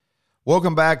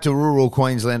Welcome back to Rural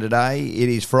Queensland Today. It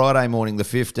is Friday morning, the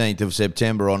 15th of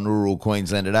September on Rural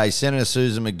Queensland Today. Senator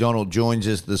Susan McDonald joins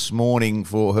us this morning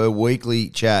for her weekly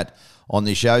chat on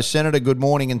the show. Senator, good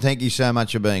morning and thank you so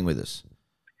much for being with us.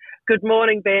 Good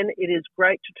morning, Ben. It is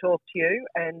great to talk to you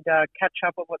and catch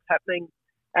up on what's happening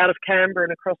out of Canberra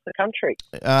and across the country.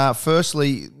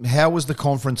 Firstly, how was the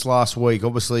conference last week?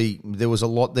 Obviously, there was a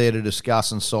lot there to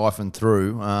discuss and siphon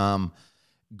through.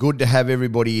 Good to have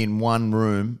everybody in one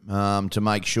room to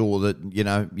make sure that,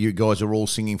 you guys are all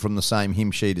singing from the same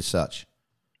hymn sheet as such.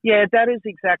 Yeah, that is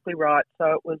exactly right.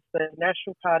 So it was the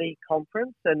National Party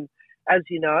conference, and as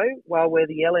you know, while we're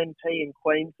the LNP in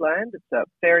Queensland, it's a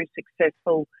very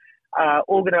successful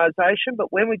organisation,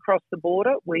 but when we cross the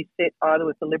border, we sit either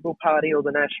with the Liberal Party or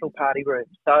the National Party room.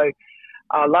 So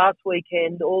last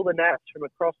weekend, all the Nats from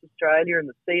across Australia and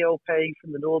the CLP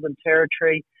from the Northern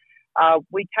Territory,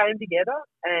 we came together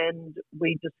and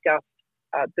we discussed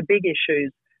the big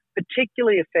issues,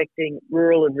 particularly affecting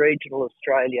rural and regional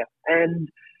Australia. And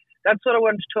that's what I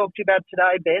wanted to talk to you about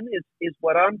today, Ben, is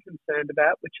what I'm concerned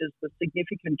about, which is the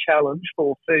significant challenge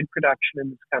for food production in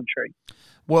this country.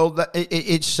 Well,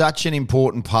 it's such an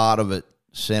important part of it,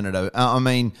 Senator. I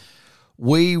mean,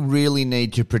 we really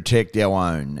need to protect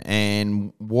our own.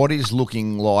 And what is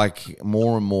looking like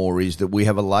more and more is that we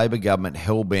have a Labor government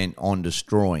hell-bent on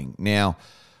destroying. Now,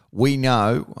 we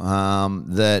know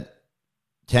that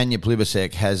Tanya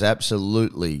Plibersek has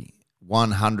absolutely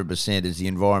 100% as the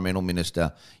Environmental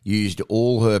Minister used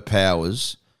all her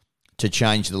powers to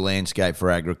change the landscape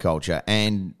for agriculture.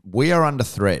 And we are under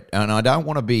threat. And I don't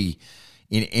want to be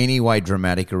in any way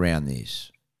dramatic around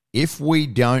this. If we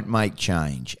don't make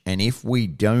change and if we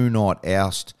do not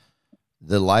oust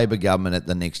the Labor government at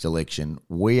the next election,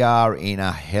 we are in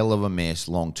a hell of a mess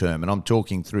long term. And I'm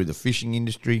talking through the fishing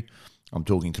industry, I'm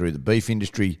talking through the beef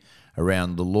industry,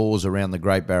 around the laws around the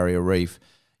Great Barrier Reef.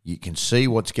 You can see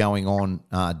what's going on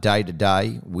day to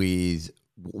day with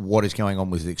what is going on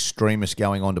with extremists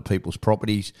going on to people's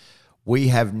properties. We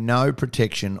have no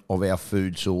protection of our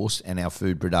food source and our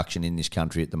food production in this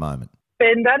country at the moment.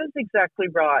 Ben, that is exactly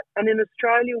right. And in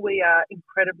Australia, we are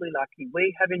incredibly lucky.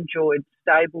 We have enjoyed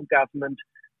stable government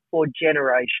for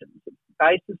generations. The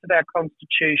basis of our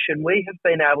constitution, we have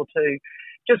been able to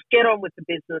just get on with the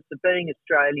business of being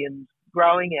Australians,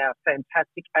 growing our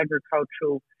fantastic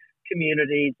agricultural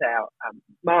communities, our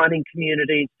mining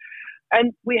communities.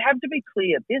 And we have to be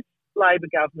clear, this Labor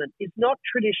government is not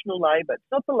traditional Labor.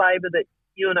 It's not the Labor that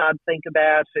you and I'd think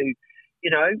about who,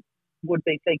 would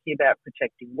be thinking about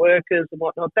protecting workers and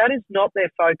whatnot. That is not their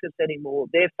focus anymore.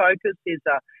 Their focus is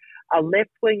a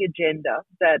left-wing agenda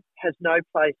that has no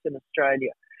place in Australia.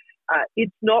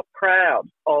 It's not proud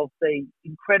of the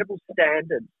incredible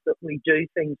standards that we do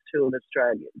things to in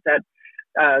Australia, that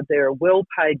there are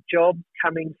well-paid jobs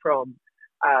coming from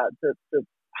the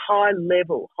high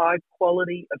level, high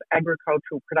quality of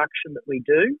agricultural production that we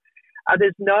do.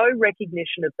 There's no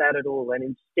recognition of that at all. And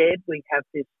instead we have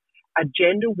this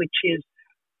agenda which is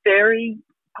very,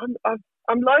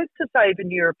 I'm loath to say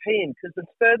even European, because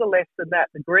it's further left than that.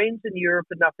 The Greens in Europe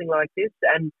are nothing like this,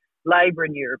 and Labor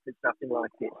in Europe is nothing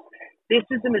like this. This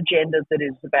is an agenda that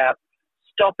is about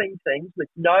stopping things with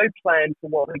no plan for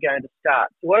what we're going to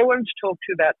start. So what I wanted to talk to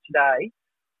you about today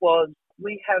was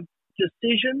we have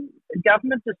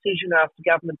government decision after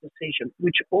government decision,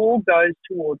 which all goes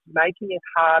towards making it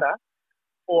harder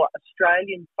for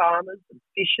Australian farmers and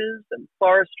fishers and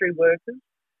forestry workers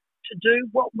to do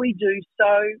what we do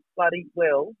so bloody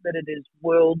well that it is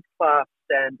world-class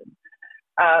standard.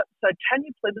 So Tanya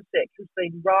Plibersek has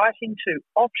been writing to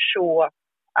offshore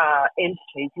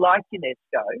entities like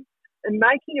UNESCO and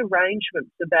making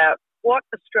arrangements about what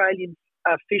Australian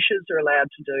fishers are allowed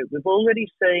to do. We've already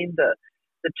seen the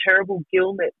terrible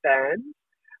gill net bans.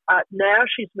 Now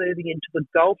she's moving into the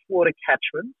Gulf water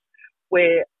catchments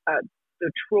where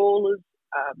the trawlers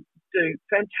do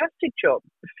fantastic jobs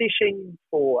fishing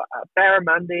for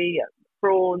barramundi,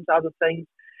 prawns, other things,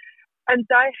 and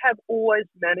they have always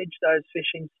managed those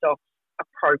fishing stocks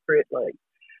appropriately.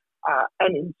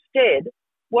 And instead,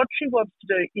 what she wants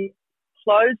to do is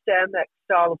close down that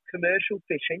style of commercial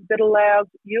fishing that allows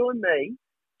you and me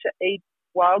to eat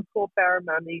wild caught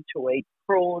barramundi, to eat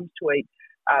prawns, to eat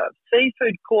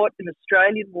seafood caught in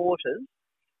Australian waters.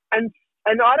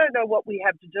 And I don't know what we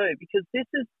have to do, because this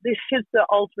is the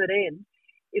ultimate end.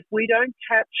 If we don't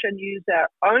catch and use our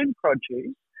own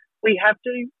produce, we have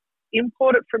to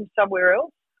import it from somewhere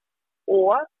else,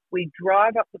 or we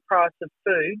drive up the price of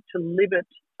food to limit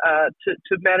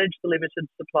to manage the limited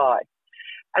supply.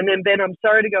 And then, Ben, I'm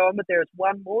sorry to go on, but there is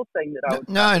one more thing that I would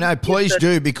No, please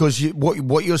do, because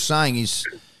what you're saying is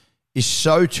is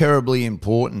so terribly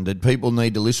important that people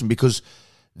need to listen, because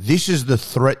this is the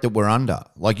threat that we're under.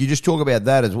 Like, you just talk about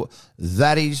that as well.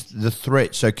 That is the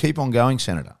threat. So keep on going,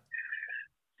 Senator.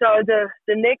 So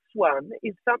the next one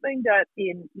is something that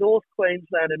in North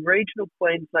Queensland and regional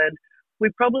Queensland we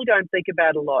probably don't think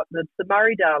about a lot, and it's the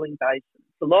Murray-Darling Basin.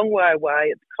 It's a long way away.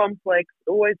 It's complex.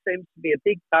 It always seems to be a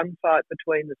big bun fight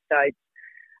between the states,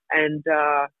 and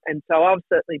so I've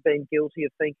certainly been guilty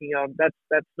of thinking,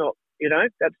 that's not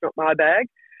my bag.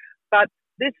 But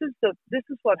this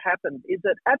is what happened, is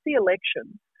that at the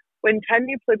election, when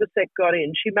Tanya Plibersek got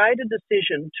in, she made a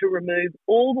decision to remove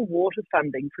all the water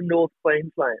funding from North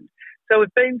Queensland. So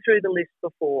we've been through the list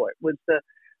before. It was the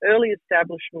early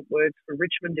establishment works for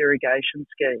Richmond Irrigation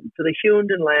Scheme, for the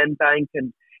Hughenden Land Bank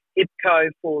and IPCO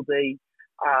for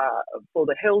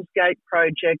the Hells Gate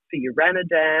project, for Urana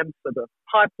Dam, for the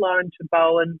pipeline to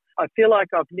Bowen. I feel like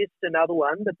I've missed another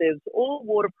one, but there's all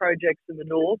water projects in the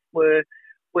north were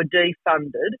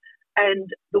defunded, and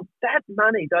that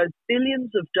money, those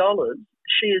billions of dollars,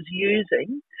 she is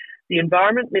using, the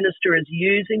Environment Minister is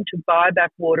using to buy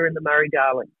back water in the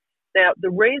Murray-Darling. Now,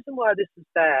 the reason why this is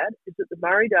bad is that the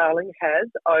Murray-Darling has,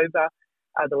 over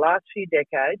the last few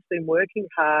decades, been working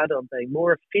hard on being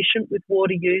more efficient with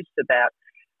water use, about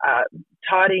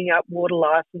tidying up water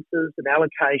licences and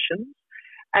allocations,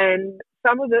 and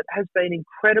some of it has been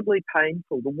incredibly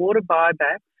painful. The water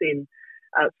buybacks in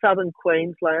southern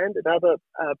Queensland and other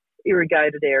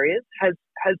irrigated areas has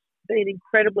been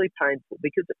incredibly painful,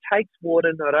 because it takes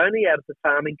water not only out of the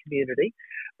farming community,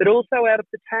 but also out of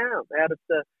the town, out of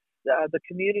the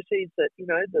communities that,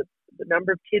 the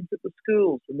number of kids at the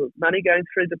schools and the money going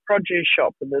through the produce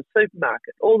shop and the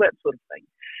supermarket, all that sort of thing.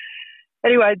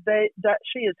 Anyway,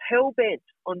 she is hell-bent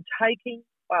on taking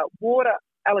water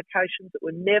allocations that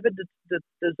were never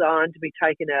designed to be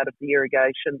taken out of the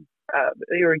irrigation,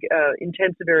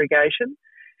 intensive irrigation.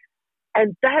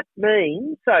 And that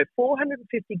means,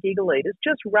 450 gigalitres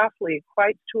just roughly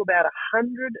equates to about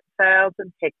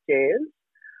 100,000 hectares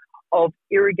of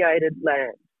irrigated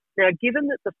land. Now, given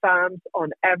that the farms on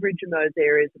average in those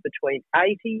areas are between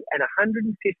 80 and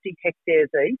 150 hectares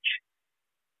each,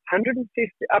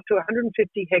 up to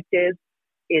 150 hectares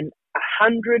in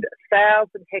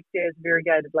 100,000 hectares of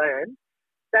irrigated land,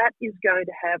 that is going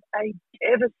to have a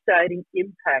devastating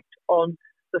impact on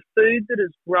the food that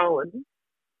is grown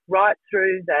right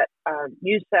through that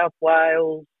New South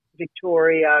Wales,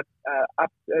 Victoria,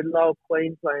 up lower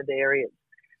Queensland areas.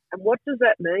 And what does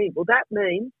that mean? Well, that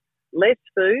means less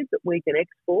food that we can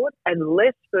export and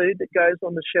less food that goes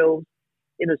on the shelves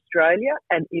in Australia,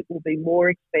 and it will be more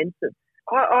expensive.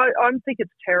 I think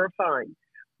it's terrifying.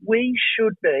 We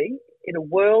should be, in a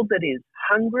world that is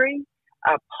hungry,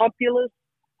 populous,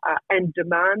 and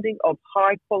demanding of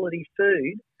high-quality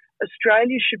food,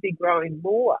 Australia should be growing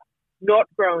more, not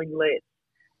growing less.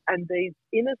 And these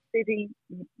inner-city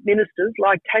ministers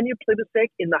like Tanya Plibersek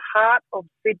in the heart of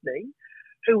Sydney,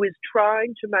 who is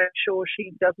trying to make sure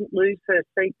she doesn't lose her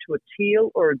seat to a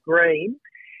teal or a green,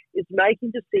 is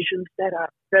making decisions that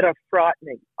are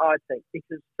frightening, I think,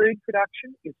 because food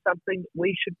production is something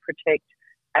we should protect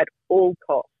at all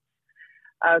costs.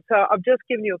 So I've just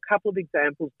given you a couple of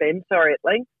examples, Ben, sorry at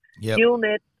length. Yep. Gill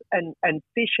nets and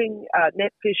fishing,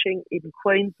 net fishing in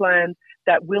Queensland,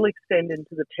 that will extend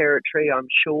into the territory, I'm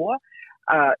sure.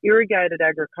 Irrigated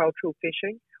agricultural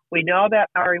fishing. We know about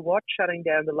Murray Watt shutting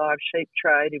down the live sheep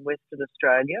trade in Western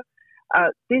Australia.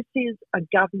 This is a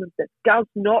government that does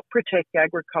not protect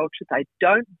agriculture. They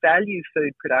don't value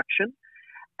food production.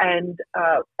 And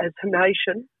as a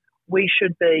nation, we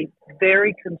should be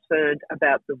very concerned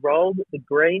about the role that the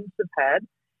Greens have had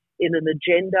in an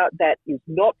agenda that is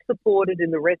not supported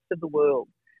in the rest of the world.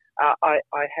 I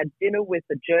had dinner with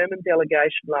a German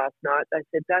delegation last night. They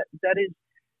said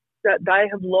that they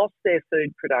have lost their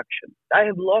food production. They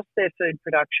have lost their food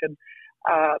production,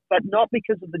 but not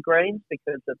because of the Greens,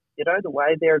 because of, the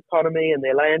way their economy and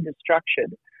their land is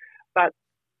structured. But,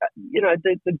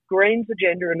 the Greens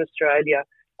agenda in Australia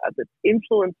that's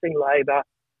influencing Labor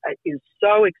is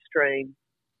so extreme.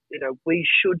 We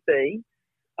should be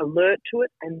alert to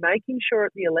it and making sure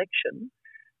at the election,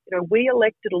 we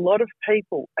elected a lot of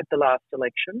people at the last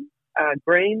election,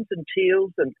 Greens and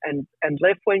Teals and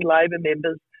left-wing Labor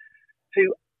members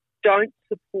who don't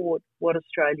support what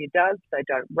Australia does. They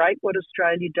don't rate what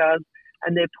Australia does,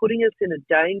 and they're putting us in a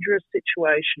dangerous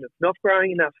situation of not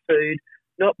growing enough food,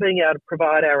 not being able to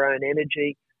provide our own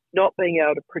energy, not being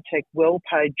able to protect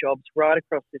well-paid jobs right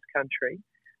across this country.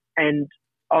 And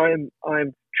I'm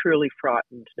truly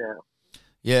frightened now.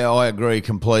 Yeah, I agree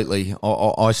completely.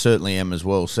 I certainly am as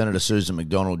well. Senator Susan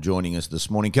McDonald joining us this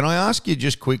morning. Can I ask you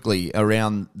just quickly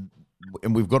around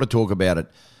and we've got to talk about it,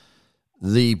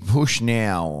 the push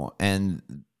now, and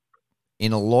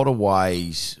in a lot of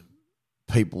ways,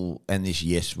 people, and this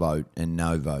yes vote and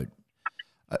no vote.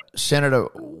 Senator,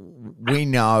 we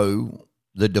know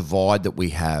the divide that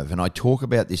we have, and I talk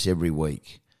about this every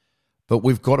week, but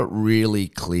we've got it really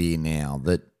clear now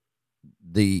that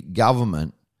the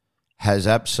government has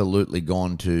absolutely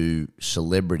gone to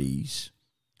celebrities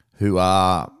who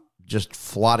are just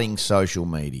flooding social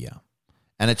media.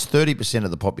 And it's 30%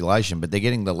 of the population, but they're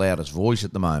getting the loudest voice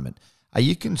at the moment. Are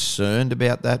you concerned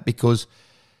about that? Because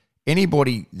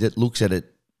anybody that looks at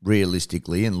it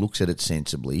realistically and looks at it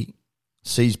sensibly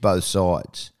sees both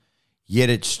sides. Yet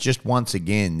it's just once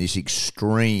again this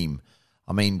extreme.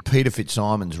 I mean, Peter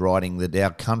Fitzsimon's writing that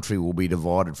our country will be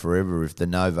divided forever if the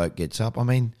no vote gets up. I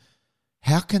mean,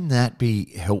 how can that be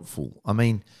helpful? I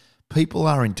mean, people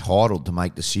are entitled to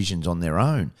make decisions on their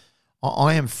own.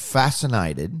 I am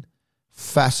fascinated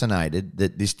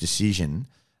that this decision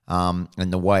and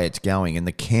the way it's going and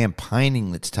the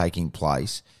campaigning that's taking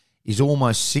place is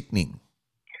almost sickening.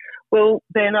 Well,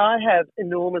 Ben, I have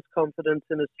enormous confidence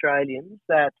in Australians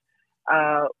that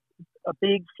a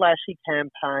big flashy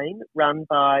campaign run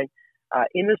by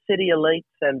inner city elites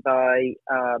and by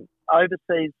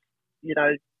overseas,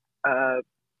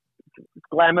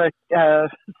 glamour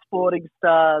sporting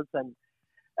stars, and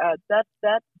that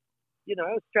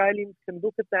Australians can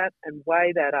look at that and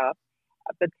weigh that up,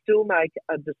 but still make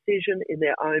a decision in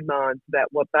their own minds about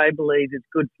what they believe is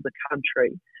good for the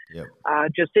country. Yep.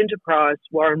 Jacinta Price,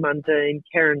 Warren Mundine,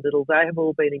 Karen Little, they have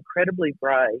all been incredibly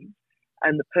brave,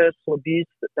 and the personal abuse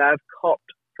that they've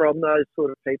copped from those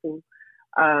sort of people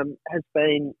has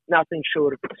been nothing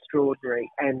short of extraordinary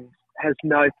and has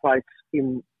no place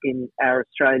in our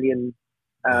Australian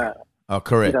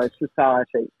correct.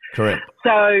 Society. Correct.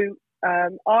 So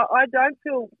I don't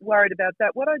feel worried about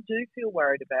that. What I do feel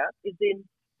worried about is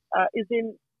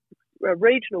in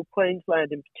regional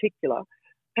Queensland in particular.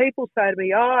 People say to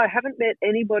me, I haven't met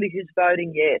anybody who's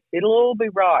voting yes. It'll all be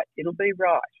right. It'll be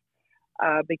right.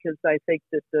 Because they think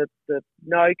that the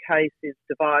no case is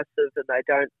divisive and they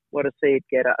don't want to see it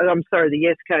get up. I'm sorry, the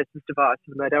yes case is divisive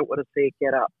and they don't want to see it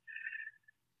get up.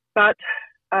 But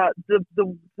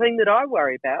the thing that I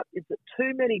worry about is that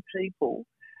too many people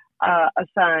are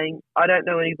saying, I don't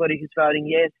know anybody who's voting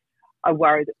yes. I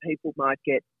worry that people might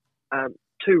get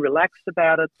too relaxed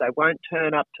about it. They won't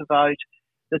turn up to vote,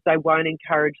 that they won't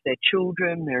encourage their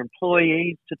children, their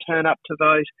employees to turn up to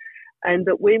vote, and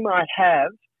that we might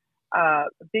have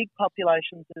big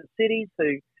populations in cities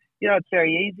who, it's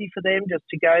very easy for them just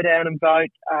to go down and vote,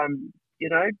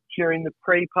 during the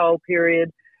pre-poll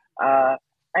period,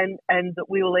 and that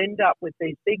we will end up with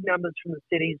these big numbers from the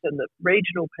cities, and that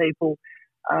regional people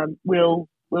will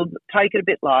take it a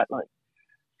bit lightly.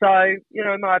 So,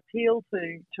 my appeal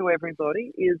to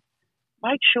everybody is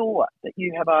make sure that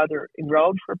you have either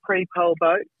enrolled for a pre-poll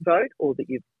vote or that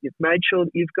you've made sure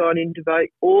that you've gone in to vote.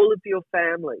 All of your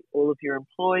family, all of your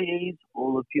employees,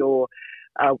 all of your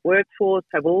workforce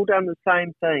have all done the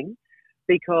same thing,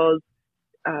 because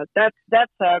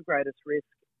that's our greatest risk.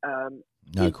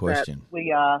 No question. That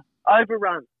we are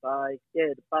overrun by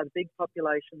the big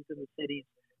populations in the cities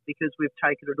because we've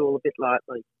taken it all a bit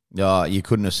lightly. Oh, you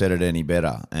couldn't have said it any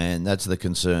better. And that's the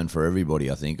concern for everybody,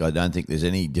 I think. I don't think there's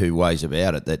any two ways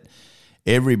about it, that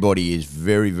everybody is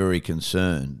very, very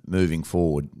concerned moving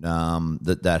forward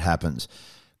that happens.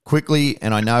 Quickly,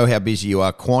 and I know how busy you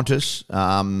are, Qantas,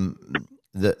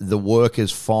 the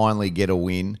workers finally get a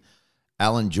win.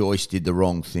 Alan Joyce did the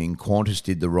wrong thing. Qantas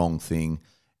did the wrong thing.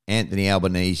 Anthony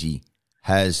Albanese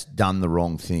has done the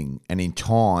wrong thing. And in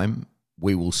time,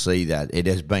 we will see that. It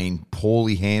has been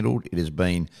poorly handled. It has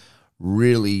been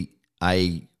really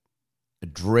a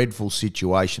dreadful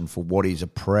situation for what is a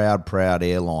proud, proud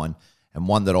airline, and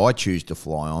one that I choose to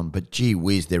fly on. But gee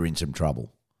whiz, they're in some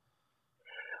trouble.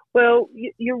 Well,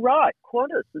 you're right.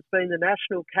 Qantas has been the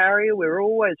national carrier. We're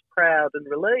always proud and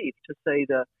relieved to see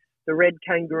the red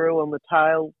kangaroo on the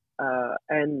tail.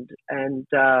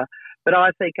 But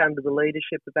I think under the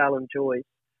leadership of Alan Joyce,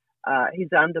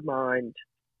 he's undermined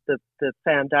the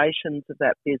foundations of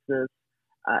that business.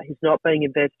 He's not been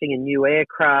investing in new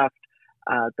aircraft,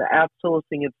 the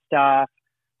outsourcing of staff,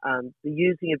 the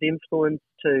using of influence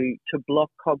to block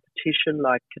competition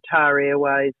like Qatar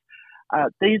Airways.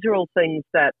 These are all things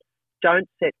that don't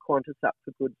set Qantas up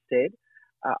for good stead.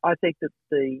 I think that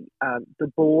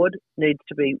the board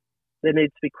there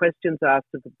needs to be questions asked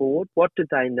of the board. What did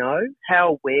they know?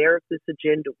 How aware of this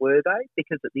agenda were they?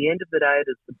 Because at the end of the day, it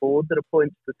is the board that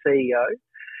appoints the CEO.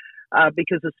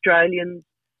 Because Australians,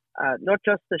 not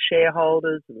just the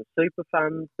shareholders and the super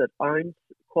funds that own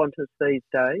Qantas these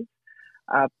days,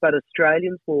 But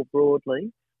Australians more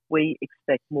broadly, we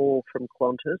expect more from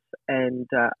Qantas, and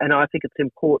I think it's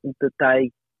important that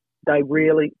they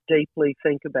really deeply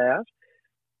think about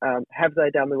have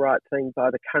they done the right thing by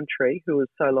the country who has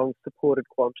so long supported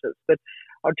Qantas. But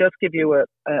I'll just give you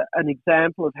an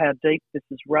example of how deep this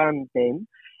is run, Ben,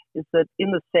 is that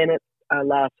in the Senate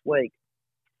last week,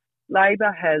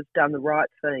 Labor has done the right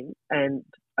thing and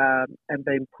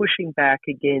been pushing back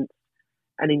against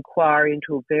an inquiry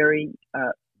into a very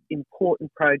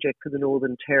important project for the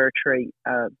Northern Territory,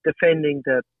 defending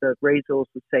the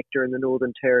resources sector in the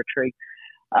Northern Territory.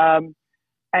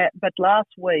 But last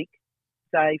week,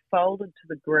 they folded to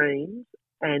the Greens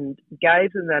and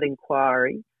gave them that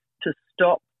inquiry to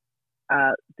stop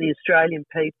the Australian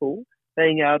people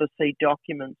being able to see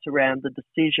documents around the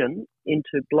decision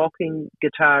into blocking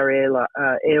Qatar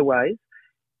Airways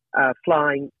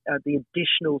flying the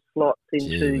additional slots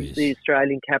into the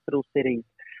Australian capital cities.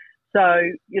 So,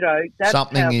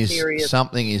 that's serious.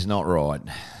 Something is not right.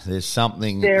 There's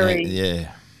something very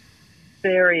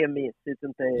amiss,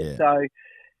 isn't there? Yeah. So,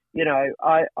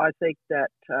 I think that,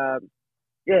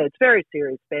 it's very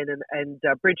serious, Ben, and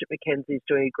Bridget McKenzie is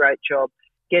doing a great job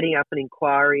getting up an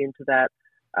inquiry into that.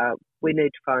 We need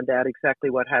to find out exactly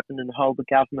what happened and hold the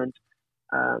government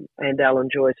and Alan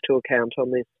Joyce to account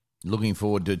on this. Looking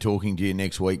forward to talking to you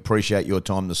next week. Appreciate your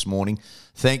time this morning.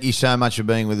 Thank you so much for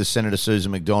being with us, Senator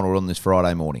Susan McDonald, on this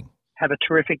Friday morning. Have a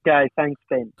terrific day. Thanks,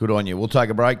 Ben. Good on you. We'll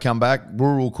take a break, come back.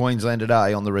 Rural Queensland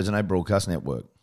Today on the Resonate Broadcast Network.